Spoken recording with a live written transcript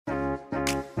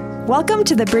Welcome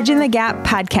to the Bridging the Gap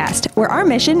podcast, where our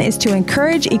mission is to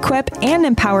encourage, equip, and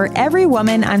empower every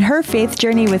woman on her faith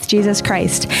journey with Jesus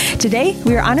Christ. Today,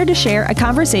 we are honored to share a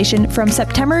conversation from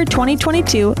September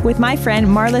 2022 with my friend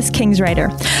Marlys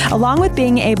Kingsriter. Along with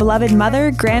being a beloved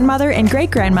mother, grandmother, and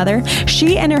great-grandmother,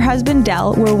 she and her husband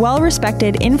Del were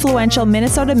well-respected, influential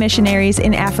Minnesota missionaries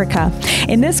in Africa.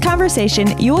 In this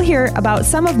conversation, you will hear about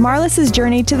some of Marlys'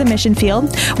 journey to the mission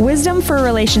field, wisdom for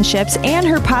relationships, and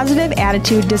her positive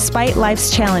attitude despite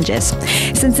life's challenges.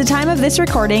 Since the time of this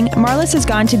recording, Marlys has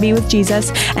gone to be with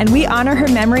Jesus, and we honor her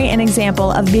memory and example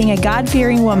of being a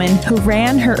God-fearing woman who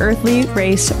ran her earthly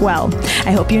race well.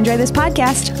 I hope you enjoy this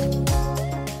podcast.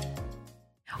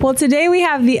 Well, today we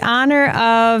have the honor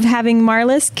of having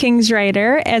Marlys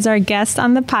Kingsriter as our guest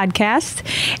on the podcast.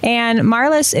 And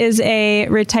Marlys is a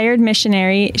retired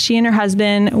missionary. She and her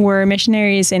husband were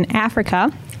missionaries in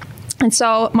Africa. And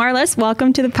so, Marlys,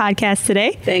 welcome to the podcast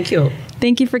today. Thank you.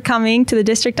 Thank you for coming to the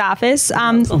district office.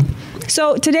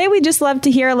 So today we just love to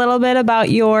hear a little bit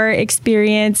about your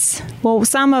experience, well,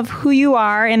 some of who you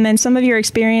are, and then some of your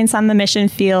experience on the mission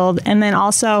field, and then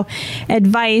also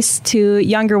advice to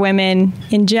younger women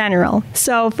in general.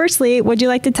 So firstly, would you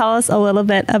like to tell us a little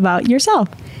bit about yourself?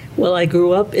 Well, I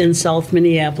grew up in South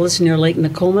Minneapolis near Lake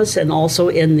Nokomis and also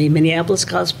in the Minneapolis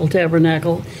Gospel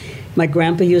Tabernacle. My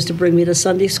grandpa used to bring me to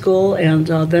Sunday school, and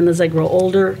then as I grew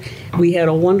older, we had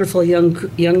a wonderful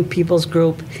young people's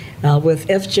group with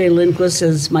F.J. Lindquist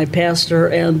as my pastor,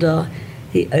 and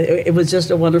it was just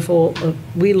a wonderful,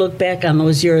 we look back on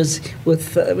those years with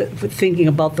thinking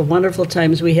about the wonderful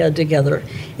times we had together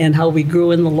and how we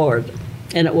grew in the Lord.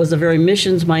 And it was a very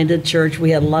missions-minded church.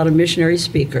 We had a lot of missionary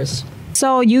speakers.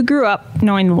 So you grew up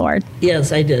knowing the Lord?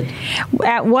 Yes, I did.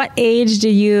 At what age do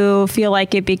you feel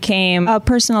like it became a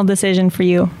personal decision for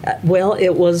you? Well,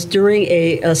 it was during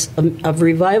a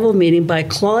revival meeting by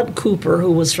Claude Cooper,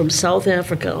 who was from South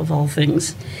Africa, of all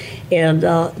things. And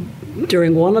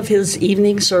during one of his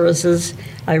evening services,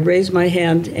 I raised my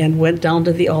hand and went down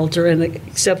to the altar and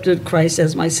accepted Christ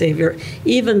as my Savior,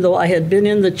 even though I had been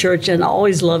in the church and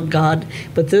always loved God.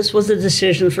 But this was a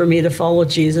decision for me to follow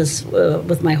Jesus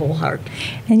with my whole heart.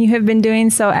 And you have been doing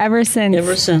so ever since?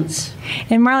 Ever since.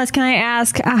 And Marlys, can I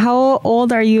ask, how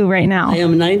old are you right now? I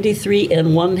am 93 and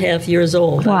 1/2 years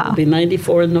old. Wow. I'll be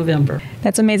 94 in November.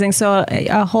 That's amazing. So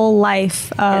a whole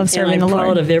life of serving the Lord. And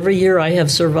I'm proud of every year I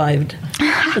have survived.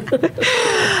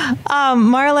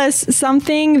 Marlys,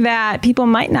 something that people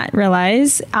might not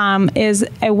realize is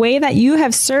a way that you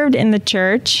have served in the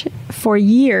church for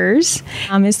years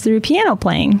is through piano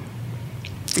playing.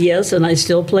 Yes, and I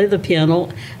still play the piano.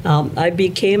 I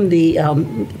became the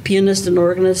pianist and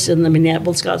organist in the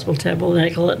Minneapolis Gospel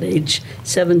Tabernacle at age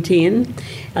 17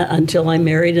 until I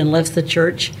married and left the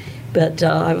church. But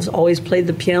I was always played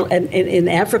the piano. And in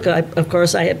Africa, of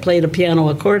course, I had played a piano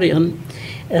accordion.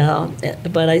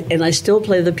 But I still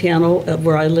play the piano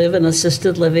where I live in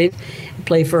assisted living. I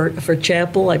play for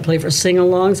chapel, I play for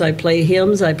sing-alongs, I play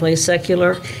hymns, I play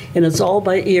secular, and it's all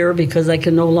by ear because I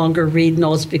can no longer read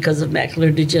notes because of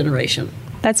macular degeneration.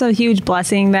 That's a huge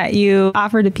blessing that you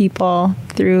offer to people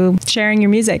through sharing your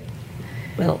music.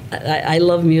 Well, I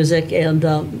love music, and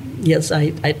yes,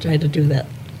 I try to do that.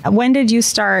 When did you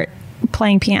start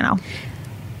playing piano?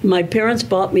 My parents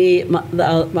bought me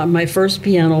my first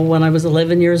piano when I was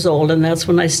 11 years old, and that's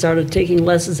when I started taking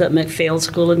lessons at McPhail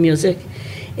School of Music.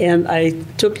 And I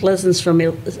took lessons from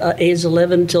age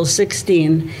 11 till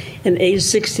 16. And age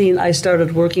 16, I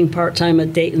started working part-time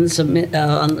at Dayton's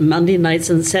on Monday nights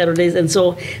and Saturdays. And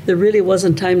so there really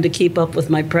wasn't time to keep up with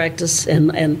my practice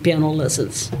and piano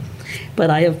lessons.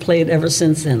 But I have played ever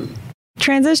since then.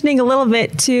 Transitioning a little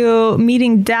bit to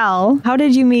meeting Del, how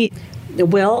did you meet?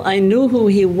 Well, I knew who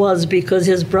he was because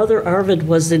his brother Arvid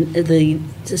was the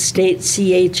state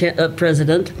CA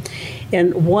president.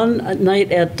 And one night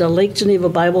at Lake Geneva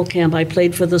Bible Camp, I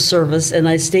played for the service, and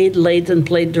I stayed late and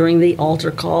played during the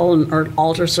altar call or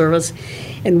altar service.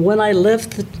 And when I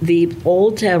left the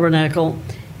old tabernacle,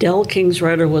 Del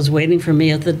Kingsriter was waiting for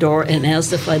me at the door and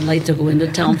asked if I'd like to go into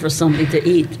town for something to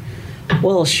eat.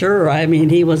 Well, sure. I mean,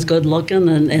 he was good looking,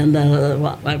 and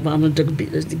I wanted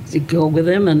to go with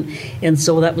him, and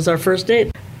so that was our first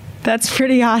date. That's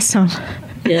pretty awesome.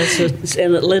 Yes,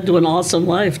 and it led to an awesome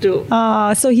life, too.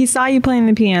 So he saw you playing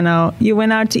the piano, you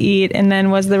went out to eat, and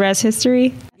then was the rest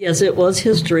history? Yes, it was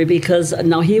history because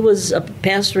now he was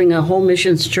pastoring a home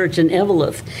missions church in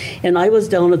Eveleth, and I was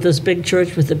down at this big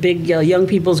church with a big young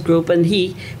people's group, and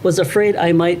he was afraid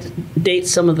I might date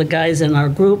some of the guys in our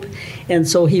group, and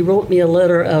so he wrote me a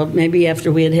letter maybe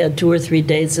after we had had 2 or 3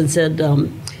 dates and said,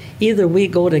 either we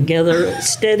go together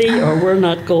steady or we're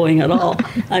not going at all.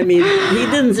 I mean, he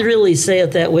didn't really say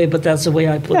it that way, but that's the way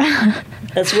I put it.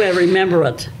 That's the way I remember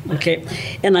it, okay?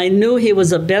 And I knew he was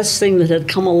the best thing that had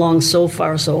come along so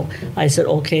far, so I said,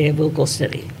 okay, we'll go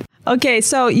steady. Okay,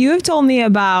 so you have told me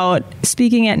about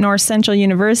speaking at North Central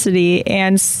University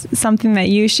and something that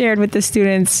you shared with the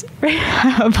students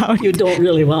about. You don't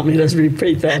really want me to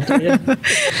repeat that, do you?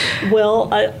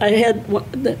 Well, I had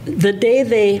the day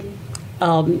they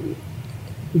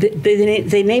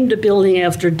named a building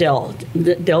after Dell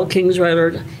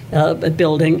Kingsriter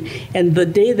building, and the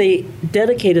day they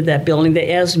dedicated that building,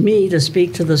 they asked me to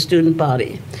speak to the student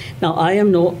body. Now, I am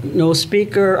no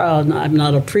speaker, I'm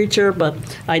not a preacher, but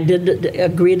I did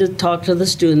agree to talk to the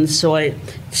students, so I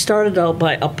started out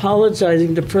by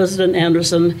apologizing to President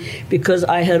Anderson because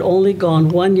I had only gone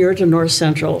 1 year to North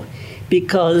Central,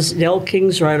 because Dell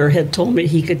Kingsriter had told me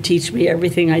he could teach me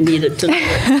everything I needed to know.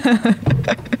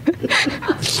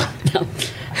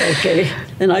 Okay,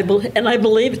 and I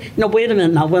believed. No, wait a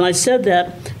minute. Now, when I said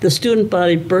that, the student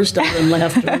body burst out in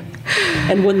laughter,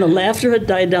 and when the laughter had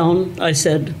died down, I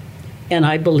said, "And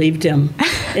I believed him,"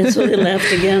 and so they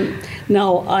laughed again.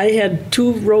 Now, I had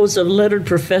 2 rows of lettered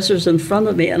professors in front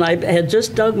of me, and I had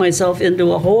just dug myself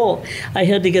into a hole. I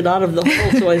had to get out of the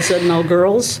hole, so I said, "Now,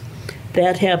 girls,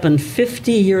 that happened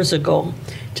 50 years ago.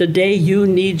 Today, you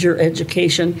need your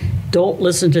education. Don't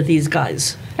listen to these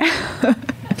guys."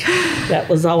 That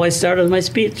was how I started my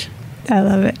speech. I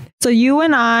love it. So you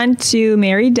went on to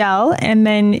marry Dell, and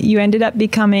then you ended up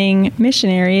becoming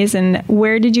missionaries. And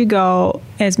where did you go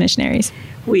as missionaries?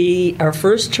 Our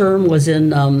first term was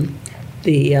in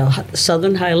the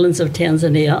southern highlands of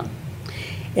Tanzania.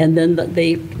 And then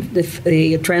they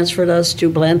transferred us to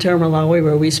Blantyre, Malawi,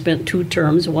 where we spent 2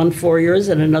 terms, one 4 years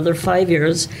and another 5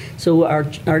 years. So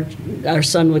our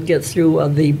son would get through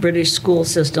the British school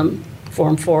system,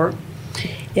 Form 4.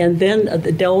 And then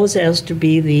Dell was asked to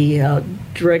be the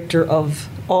director of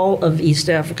all of East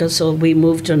Africa. So we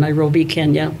moved to Nairobi,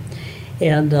 Kenya,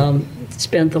 and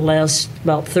spent the last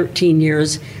about 13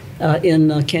 years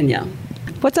in Kenya.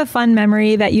 What's a fun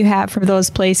memory that you have from those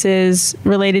places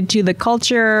related to the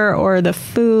culture or the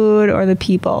food or the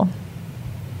people?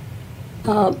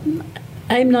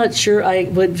 I'm not sure I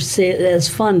would say it as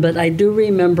fun, but I do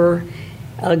remember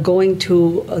going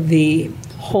to the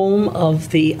home of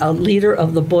the leader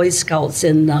of the Boy Scouts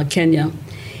in Kenya.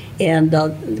 And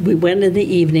we went in the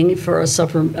evening for a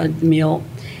supper meal.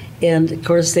 And of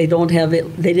course, they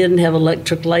didn't have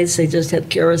electric lights. They just had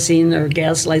kerosene or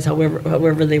gas lights,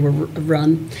 however they were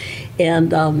run.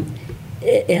 And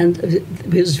it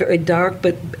was very dark,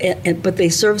 but they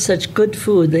served such good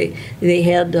food. They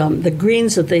had the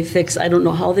greens that they fixed. I don't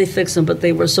know how they fixed them, but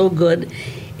they were so good.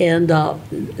 And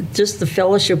just the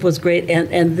fellowship was great.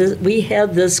 And we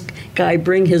had this guy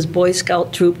bring his Boy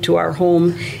Scout troop to our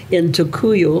home in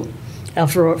Tukuyu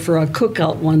for a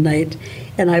cookout one night.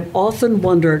 And I've often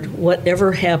wondered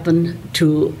whatever happened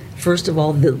to, first of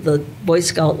all, the Boy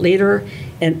Scout leader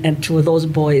and to those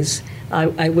boys.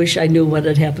 I wish I knew what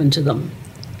had happened to them.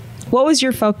 What was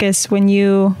your focus when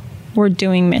you were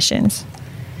doing missions?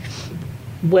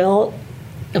 Well,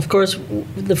 of course,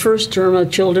 the first term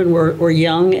of children were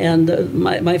young, and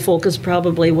my focus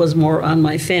probably was more on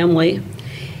my family.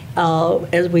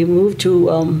 As we moved to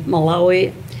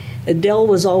Malawi, Dell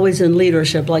was always in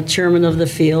leadership, like chairman of the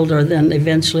field, or then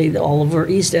eventually all over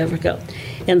East Africa.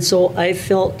 And so I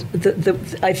felt that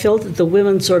the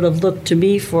women sort of looked to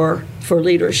me for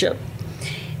leadership.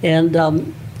 And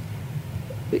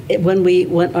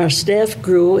when our staff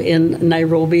grew in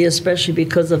Nairobi, especially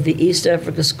because of the East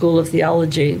Africa School of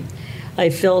Theology, I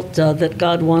felt that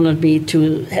God wanted me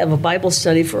to have a Bible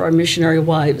study for our missionary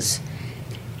wives.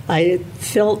 I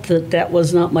felt that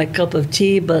was not my cup of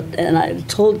tea, and I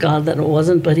told God that it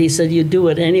wasn't, but he said, "You do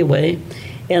it anyway."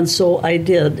 And so I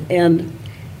did. And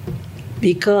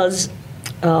because,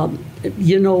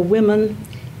 women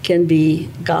can be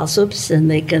gossips, and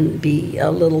they can be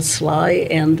a little sly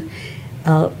and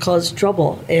cause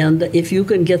trouble. And if you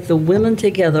can get the women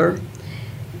together,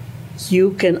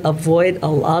 you can avoid a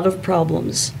lot of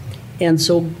problems. And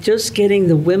so just getting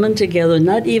the women together,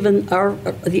 not even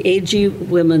the AG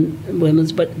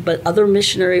women's, but other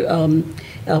missionary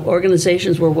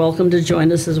organizations were welcome to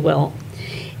join us as well.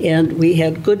 And we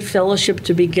had good fellowship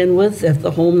to begin with at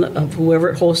the home of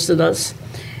whoever hosted us.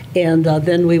 And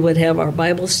then we would have our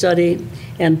Bible study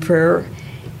and prayer.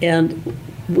 And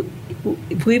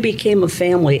we became a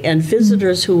family. And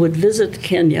visitors who would visit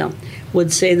Kenya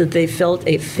would say that they felt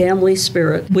a family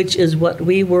spirit, which is what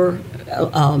we were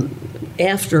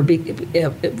after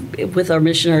with our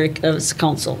missionary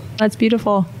council. That's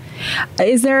beautiful.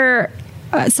 Is there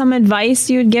some advice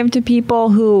you would give to people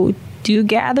who do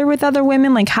gather with other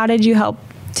women? Like, how did you help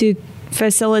to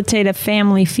facilitate a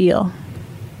family feel?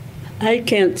 I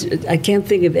can't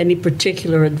think of any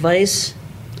particular advice.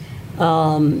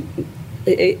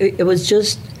 It was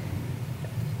just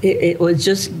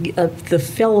the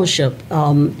fellowship,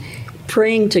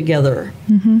 praying together.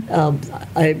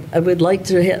 I would like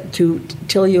to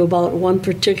tell you about one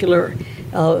particular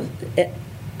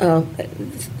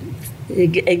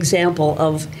example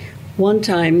of one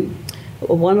time.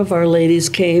 One of our ladies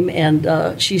came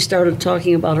and she started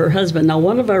talking about her husband. Now,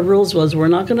 one of our rules was we're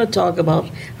not going to talk about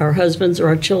our husbands or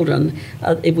our children.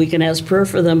 If we can ask prayer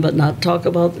for them, but not talk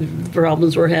about the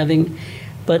problems we're having.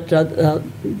 But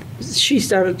she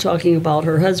started talking about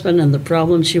her husband and the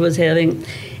problems she was having.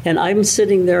 And I'm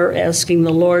sitting there asking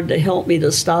the Lord to help me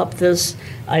to stop this.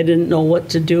 I didn't know what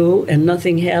to do, and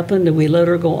nothing happened. And we let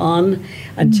her go on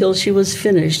until she was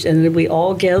finished. And then we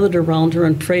all gathered around her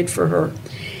and prayed for her.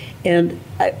 And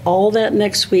all that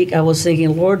next week, I was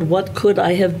thinking, Lord, what could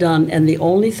I have done? And the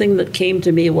only thing that came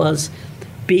to me was,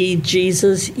 be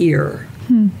Jesus' ear.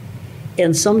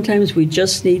 And sometimes we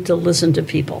just need to listen to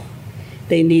people.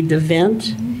 They need to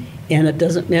vent, and it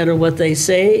doesn't matter what they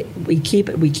say. We keep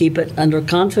it under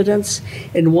confidence.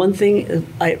 And one thing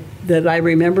that I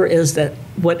remember is that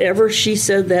whatever she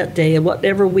said that day and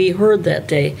whatever we heard that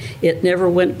day, it never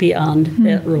went beyond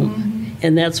that room.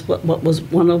 And that's what was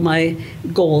one of my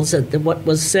goals, that what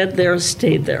was said there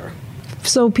stayed there.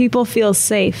 So people feel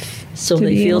safe. So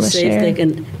they feel safe. They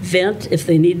can vent if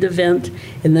they need to vent.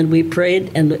 And then we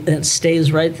prayed, and it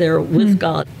stays right there with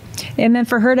God. And then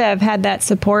for her to have had that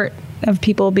support of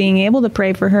people being able to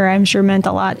pray for her, I'm sure meant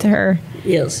a lot to her.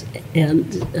 Yes,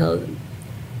 and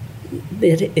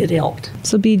it helped.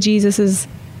 So be Jesus'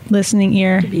 listening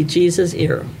ear. Be Jesus'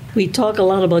 ear. We talk a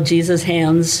lot about Jesus'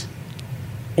 hands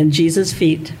and Jesus'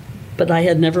 feet, but I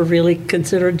had never really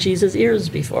considered Jesus' ears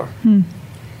before.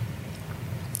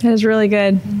 That is really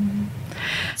good.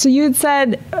 So you had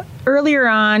said earlier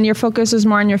on your focus was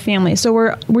more on your family. So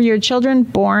were your children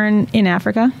born in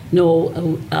Africa?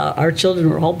 No, our children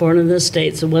were all born in the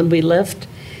States. And when we left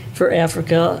for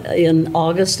Africa in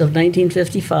August of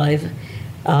 1955,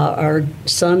 our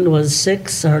son was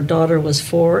 6, our daughter was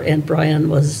 4, and Brian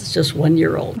was just 1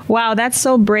 year old. Wow, that's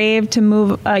so brave to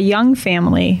move a young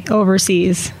family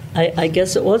overseas. I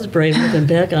guess it was brave looking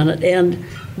back on it. And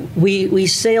we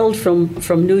sailed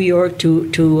from New York to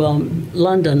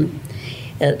London,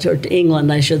 to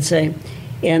England, I should say.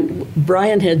 And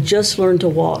Brian had just learned to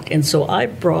walk, and so I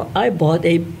bought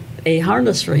a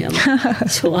harness for him.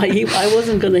 So I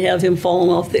wasn't going to have him falling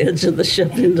off the edge of the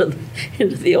ship into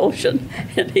the ocean.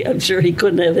 And I'm sure he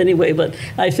couldn't have anyway, but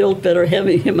I felt better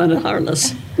having him in a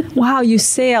harness. Wow, you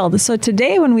sailed. So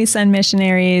today when we send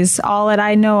missionaries, all that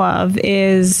I know of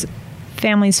is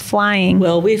families flying.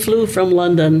 Well, we flew from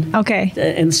London. Okay.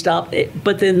 And stopped.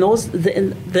 But then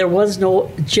there was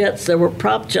no jets. There were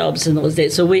prop jobs in those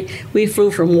days. So we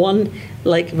flew from one,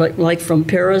 like from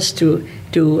Paris to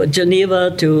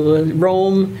Geneva to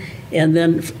Rome, and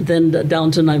then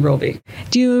down to Nairobi.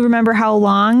 Do you remember how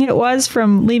long it was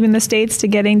from leaving the States to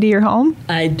getting to your home?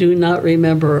 I do not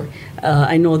remember.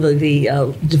 I know that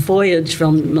the voyage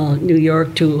from New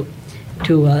York to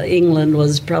England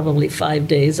was probably 5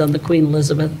 days on the Queen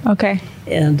Elizabeth. Okay.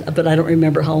 But I don't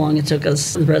remember how long it took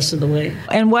us the rest of the way.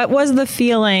 And what was the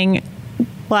feeling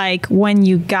like when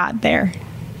you got there?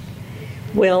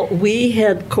 Well, we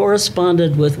had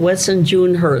corresponded with Wes and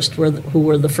June Hurst, who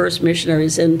were the first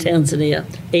missionaries in Tanzania,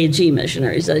 AG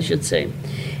missionaries, I should say.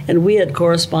 And we had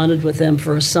corresponded with them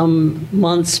for some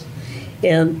months.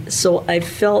 And so I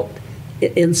felt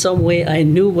in some way I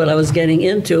knew what I was getting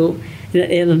into.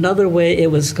 In another way,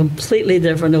 it was completely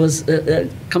different. It was a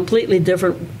completely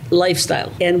different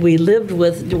lifestyle. And we lived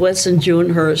with Wes and June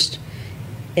Hurst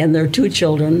and their 2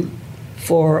 children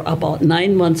for about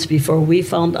 9 months before we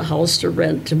found a house to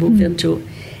rent to move into,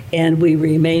 and we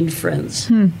remained friends.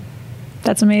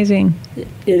 That's amazing.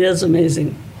 It is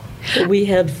amazing. But we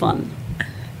had fun.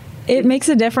 It makes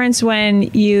a difference when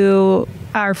you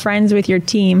are friends with your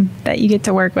team that you get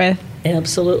to work with.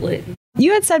 Absolutely.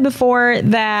 You had said before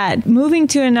that moving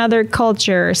to another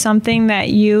culture, something that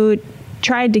you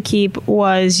tried to keep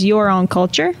was your own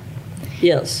culture.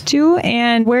 Yes. Too.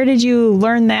 And where did you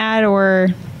learn that, or?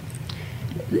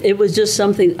 It was just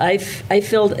something I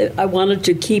felt I wanted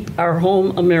to keep our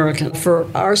home American for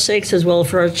our sakes as well as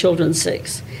for our children's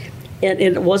sakes. And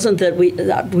it wasn't that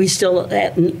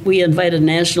we invited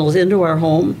nationals into our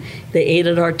home. They ate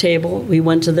at our table. We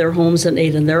went to their homes and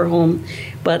ate in their home.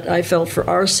 But I felt for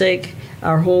our sake,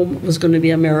 our home was going to be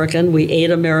American. We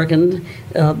ate American.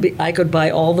 I could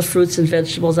buy all the fruits and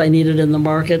vegetables I needed in the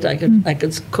market. I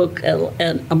could cook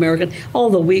American.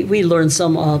 Although we learned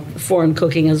some foreign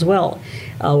cooking as well.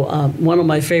 One of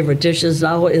my favorite dishes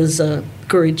now is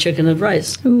curried chicken and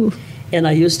rice. Ooh. And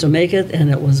I used to make it, and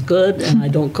it was good, and I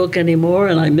don't cook anymore,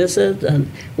 and I miss it. And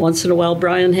once in a while,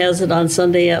 Brian has it on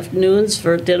Sunday afternoons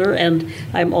for dinner, and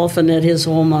I'm often at his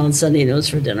home on Sunday noons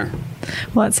for dinner.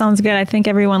 Well, it sounds good. I think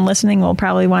everyone listening will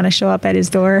probably want to show up at his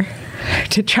door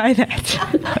to try that.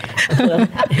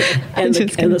 And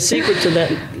the secret to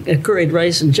that curried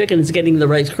rice and chicken is getting the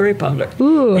right curry powder.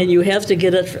 Ooh. And you have to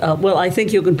get it, I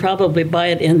think you can probably buy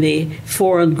it in the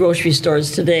foreign grocery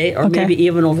stores today, or maybe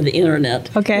even over the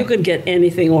internet. Okay. You can get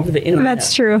anything over the internet.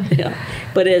 That's true. Yeah.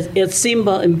 But it's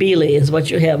Simba and Mbili is what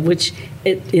you have, which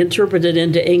it interpreted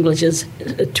into English is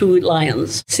two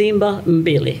lions. Simba and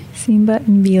Mbili. Simba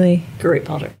and Mbili. Curry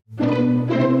powder.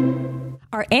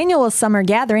 Our annual summer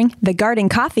gathering, The Garden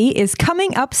Coffee, is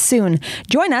coming up soon.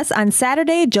 Join us on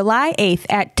Saturday, July 8th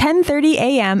at 10:30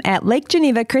 a.m. at Lake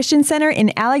Geneva Christian Center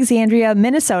in Alexandria,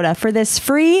 Minnesota for this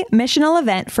free missional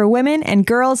event for women and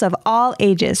girls of all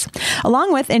ages.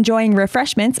 Along with enjoying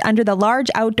refreshments under the large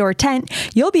outdoor tent,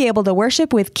 you'll be able to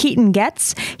worship with Keaton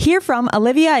Getz, hear from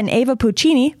Olivia and Ava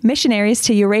Puccini, missionaries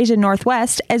to Eurasia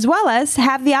Northwest, as well as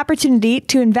have the opportunity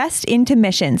to invest into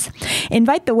missions.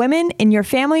 Invite the women in your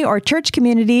family or church community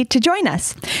to join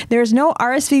us. There is no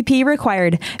RSVP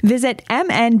required. Visit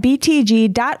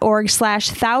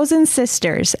mnbtg.org/thousand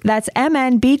sisters. That's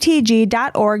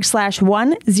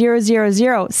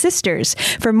mnbtg.org/1000 sisters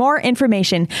for more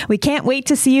information. We can't wait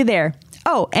to see you there.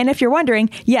 Oh, and if you're wondering,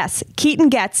 yes, Keaton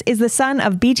Getz is the son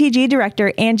of BTG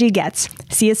director Angie Getz.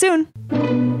 See you soon.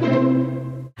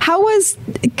 How was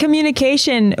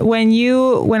communication when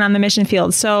you went on the mission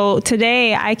field? So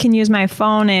today I can use my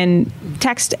phone and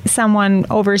text someone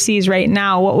overseas right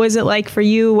now. What was it like for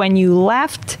you when you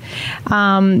left?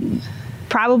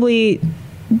 Probably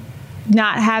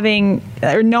not having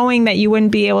or knowing that you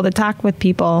wouldn't be able to talk with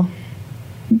people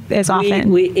as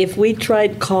often. If we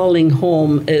tried calling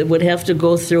home, it would have to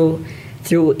go through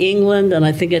England, and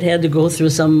I think it had to go through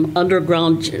some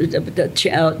underground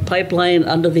pipeline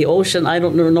under the ocean. I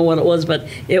don't know what it was, but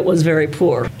it was very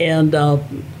poor. And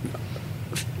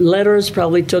letters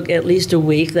probably took at least a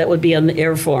week. That would be on the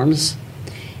air forms.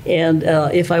 And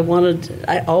if I wanted,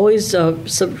 I always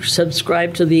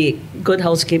subscribed to the Good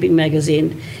Housekeeping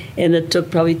magazine, and it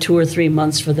took probably 2 or 3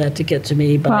 months for that to get to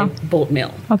me by boat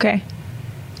mail. Okay.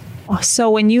 So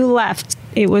when you left,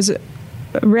 it was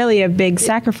really a big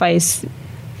sacrifice.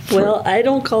 Well, I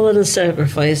don't call it a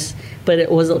sacrifice, but it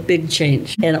was a big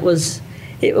change, and it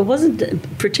wasn't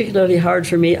particularly hard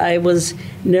for me. I was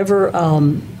never.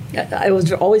 I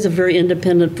was always a very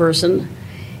independent person,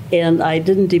 and I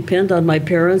didn't depend on my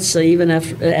parents. Even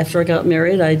after I got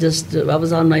married, I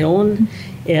was on my own,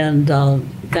 and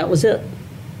that was it.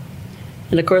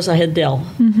 And of course, I had Dell.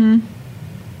 Mm-hmm.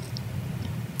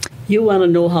 You want to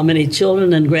know how many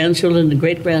children and grandchildren and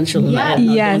great-grandchildren I had?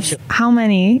 Yes. How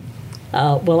many?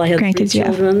 Well, I had 3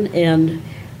 children, and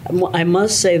I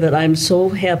must say that I'm so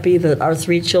happy that our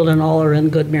 3 children all are in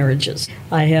good marriages.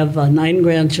 I have 9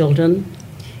 grandchildren,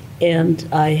 and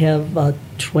I have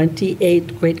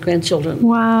 28 great-grandchildren.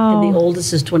 Wow. And the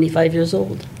oldest is 25 years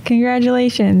old.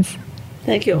 Congratulations.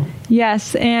 Thank you.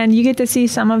 Yes, and you get to see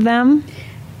some of them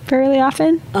fairly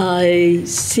often? I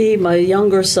see my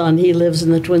younger son. He lives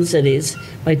in the Twin Cities.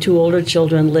 My 2 older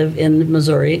children live in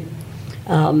Missouri.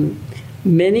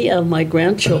 Many of my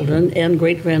grandchildren and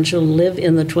great-grandchildren live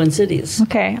in the Twin Cities.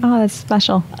 Okay. Oh, that's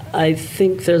special. I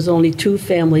think there's only 2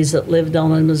 families that live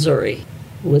down in Missouri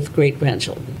with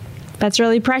great-grandchildren. That's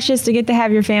really precious to get to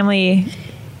have your family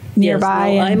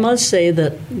nearby. Yes, I must say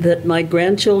that my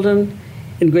grandchildren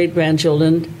and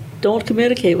great-grandchildren don't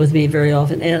communicate with me very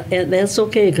often, and that's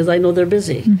okay because I know they're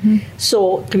busy. Mm-hmm.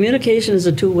 So communication is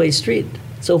a two-way street.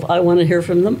 So if I want to hear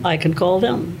from them, I can call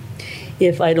them.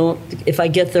 If I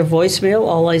get their voicemail,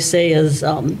 all I say is,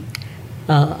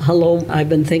 hello, I've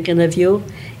been thinking of you.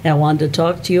 I wanted to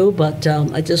talk to you, but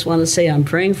I just want to say I'm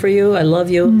praying for you. I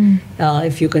love you.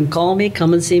 If you can call me,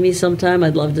 come and see me sometime.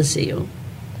 I'd love to see you.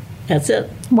 That's it.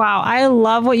 Wow. I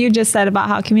love what you just said about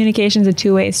how communication is a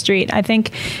two-way street. I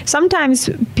think sometimes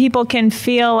people can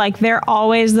feel like they're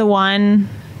always the one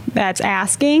that's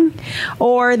asking,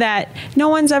 or that no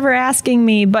one's ever asking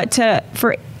me, but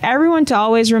for everyone to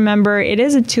always remember it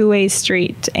is a two-way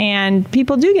street, and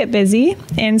people do get busy.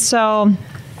 And so,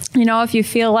 if you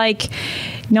feel like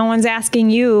no one's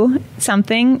asking you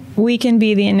something, we can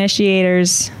be the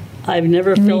initiators. I've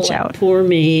never felt like poor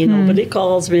me. Nobody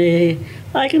calls me.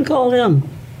 I can call them.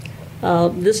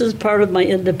 This is part of my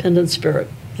independent spirit.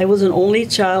 I was an only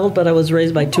child, but I was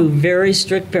raised by two very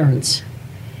strict parents.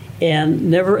 And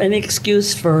never any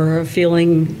excuse for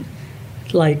feeling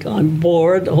like I'm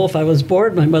bored. Oh, if I was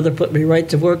bored, my mother put me right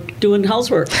to work doing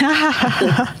housework.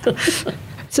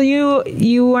 So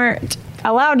you weren't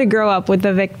allowed to grow up with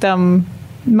the victim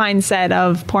mindset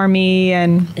of poor me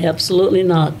and... Absolutely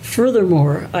not.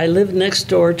 Furthermore, I lived next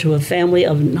door to a family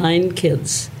of 9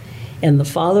 kids. And the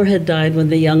father had died when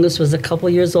the youngest was a couple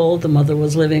years old. The mother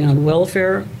was living on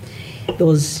welfare.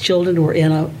 Those children were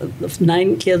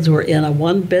 9 kids were in a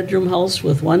 1-bedroom house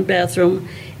with 1 bathroom.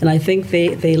 And I think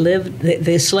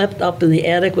they slept up in the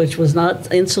attic, which was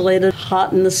not insulated,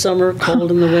 hot in the summer,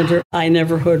 cold in the winter. I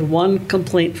never heard one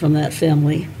complaint from that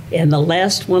family. And the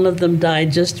last one of them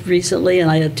died just recently, and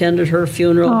I attended her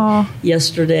funeral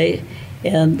yesterday.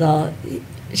 And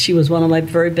she was one of my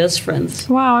very best friends.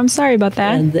 Wow, I'm sorry about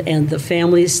that. And the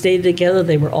families stayed together.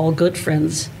 They were all good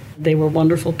friends. They were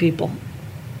wonderful people.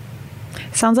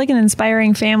 Sounds like an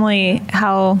inspiring family,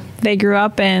 how they grew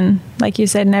up and, like you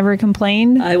said, never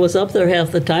complained. I was up there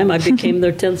half the time. I became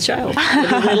their 10th child.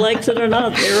 Whether they liked it or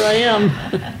not, there I am.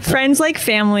 Friends like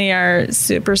family are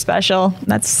super special.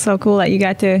 That's so cool that you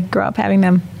got to grow up having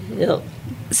them. Yep.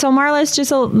 So Marlys,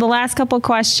 just the last couple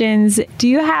questions. Do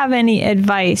you have any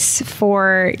advice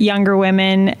for younger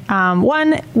women?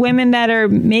 Women that are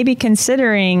maybe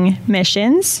considering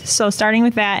missions. So starting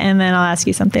with that, and then I'll ask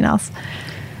you something else.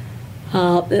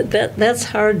 That's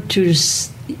hard to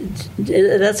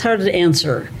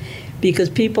answer because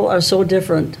people are so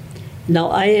different.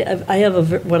 Now, I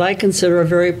have what I consider a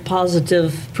very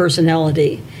positive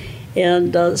personality,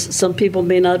 and some people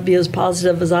may not be as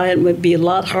positive as I, and it would be a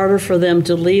lot harder for them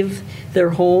to leave their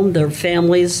home, their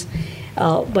families.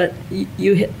 But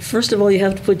first of all, you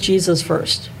have to put Jesus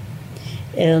first.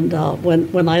 And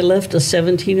when I left a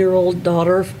 17-year-old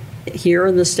daughter here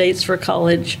in the States for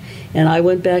college, and I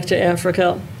went back to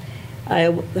Africa,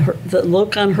 the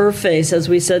look on her face as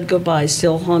we said goodbye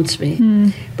still haunts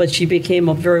me. But she became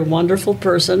a very wonderful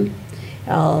person.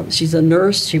 She's a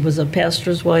nurse. She was a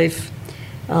pastor's wife.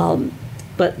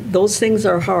 But those things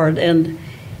are hard, and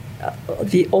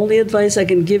the only advice I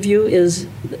can give you is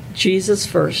Jesus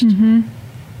first.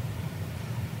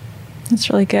 That's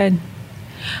really good.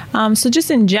 So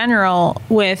just in general,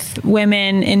 with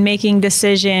women in making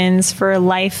decisions for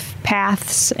life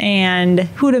paths and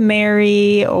who to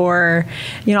marry, or,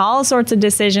 all sorts of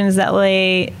decisions that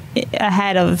lay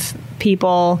ahead of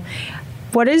people,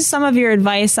 what is some of your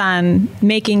advice on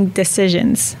making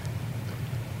decisions?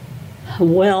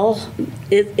 Well,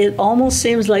 it almost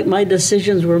seems like my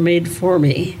decisions were made for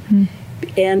me.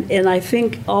 And I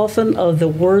think often of the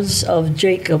words of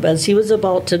Jacob as he was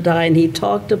about to die, and he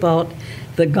talked about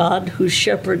the God who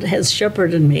has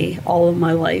shepherded me all of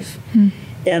my life.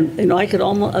 And, I'm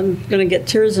going to get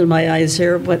tears in my eyes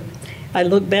here, but I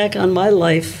look back on my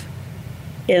life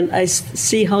and I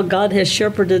see how God has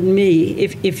shepherded me.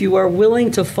 If you are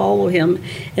willing to follow him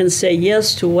and say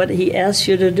yes to what he asks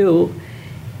you to do,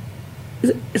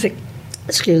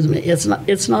 excuse me, it's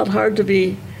not hard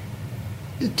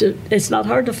it's not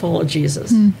hard to follow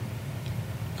Jesus.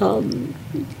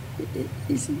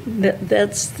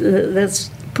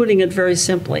 That's putting it very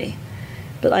simply,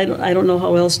 but I don't know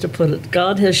how else to put it.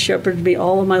 God has shepherded me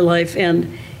all of my life,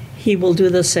 and he will do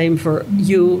the same for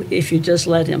you if you just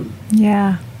let him.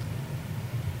 Yeah.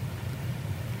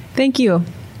 Thank you.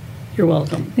 You're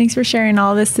welcome. Thanks for sharing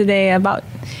all this today about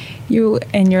you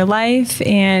and your life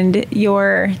and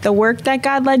the work that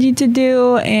God led you to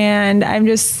do. And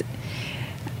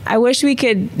I wish we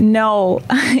could know,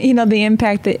 the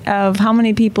impact of how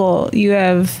many people you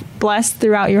have blessed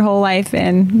throughout your whole life,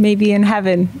 and maybe in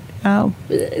heaven.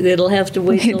 It'll have to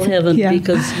wait till heaven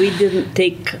because we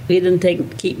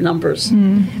didn't keep numbers.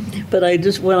 But I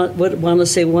just want to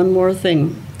say one more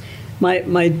thing.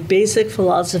 My basic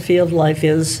philosophy of life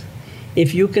is,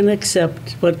 if you can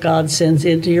accept what God sends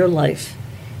into your life,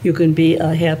 you can be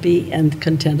a happy and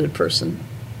contented person.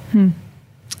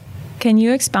 Can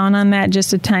you expound on that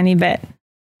just a tiny bit?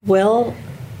 Well,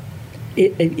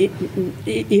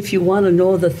 if you want to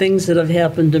know the things that have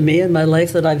happened to me in my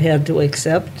life that I've had to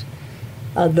accept,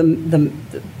 the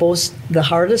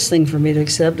hardest thing for me to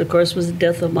accept, of course, was the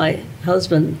death of my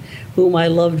husband, whom I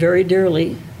loved very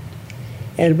dearly.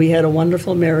 And we had a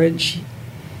wonderful marriage.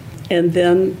 And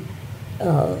then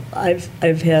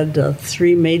I've had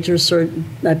 3 major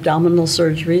abdominal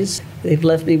surgeries. They've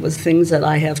left me with things that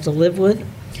I have to live with.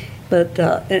 But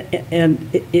and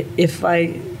if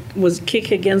I was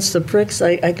kick against the pricks,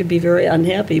 I could be very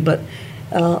unhappy. But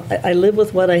I live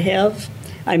with what I have.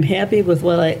 I'm happy with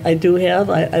what I do have.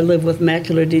 I live with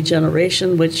macular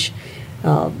degeneration, which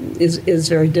is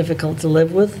very difficult to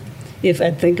live with. If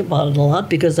I think about it a lot,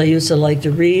 because I used to like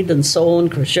to read and sew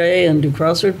and crochet and do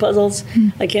crossword puzzles,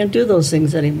 I can't do those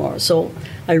things anymore. So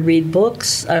I read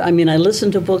books. I listen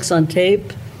to books on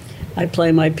tape. I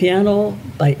play my piano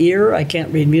by ear. I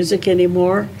can't read music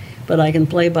anymore, but I can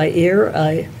play by ear.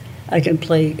 I can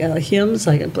play hymns.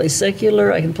 I can play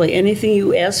secular. I can play anything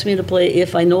you ask me to play.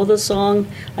 If I know the song,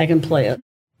 I can play it.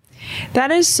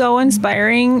 That is so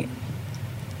inspiring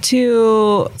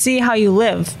to see how you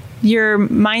live. Your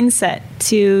mindset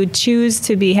to choose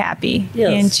to be happy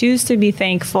and choose to be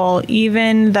thankful,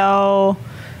 even though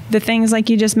the things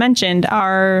like you just mentioned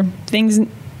are things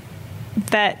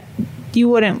that you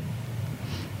wouldn't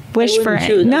wish for.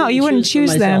 No, you wouldn't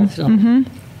choose them. Myself, no.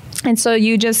 And so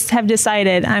you just have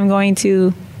decided, I'm going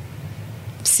to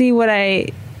see what I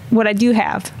do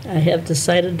have. I have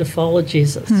decided to follow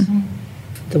Jesus.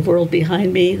 The world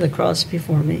behind me, the cross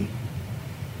before me.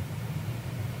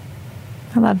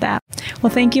 I love that. Well,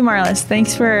 thank you, Marlys.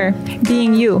 Thanks for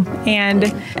being you.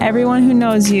 And everyone who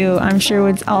knows you, I'm sure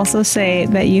would also say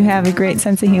that you have a great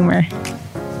sense of humor.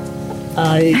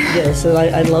 Yes,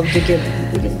 I love to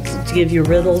give you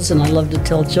riddles, and I love to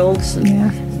tell jokes.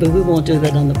 But we won't do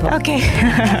that on the podcast. Okay.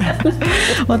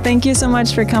 Well, thank you so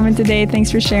much for coming today.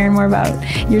 Thanks for sharing more about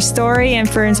your story and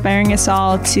for inspiring us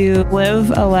all to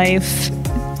live a life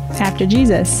after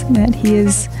Jesus, that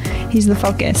He's the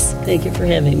focus. Thank you for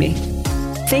having me.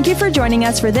 Thank you for joining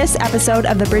us for this episode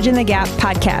of the Bridging the Gap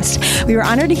podcast. We were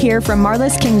honored to hear from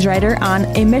Marlys Kingsriter on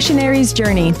A Missionary's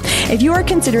Journey. If you are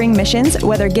considering missions,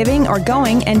 whether giving or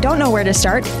going, and don't know where to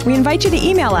start, we invite you to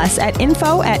email us at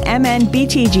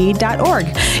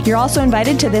info@mnbtg.org. You're also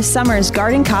invited to this summer's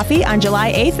Garden Coffee on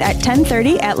July 8th at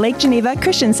 10:30 at Lake Geneva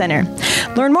Christian Center.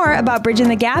 Learn more about Bridging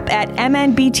the Gap at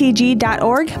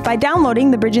mnbtg.org by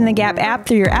downloading the Bridging the Gap app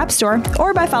through your app store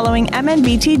or by following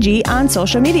MNBTG on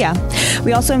social media.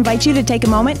 We also invite you to take a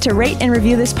moment to rate and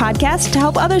review this podcast to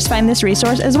help others find this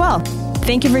resource as well.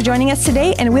 Thank you for joining us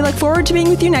today, and we look forward to being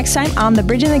with you next time on the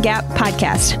Bridging the Gap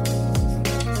podcast.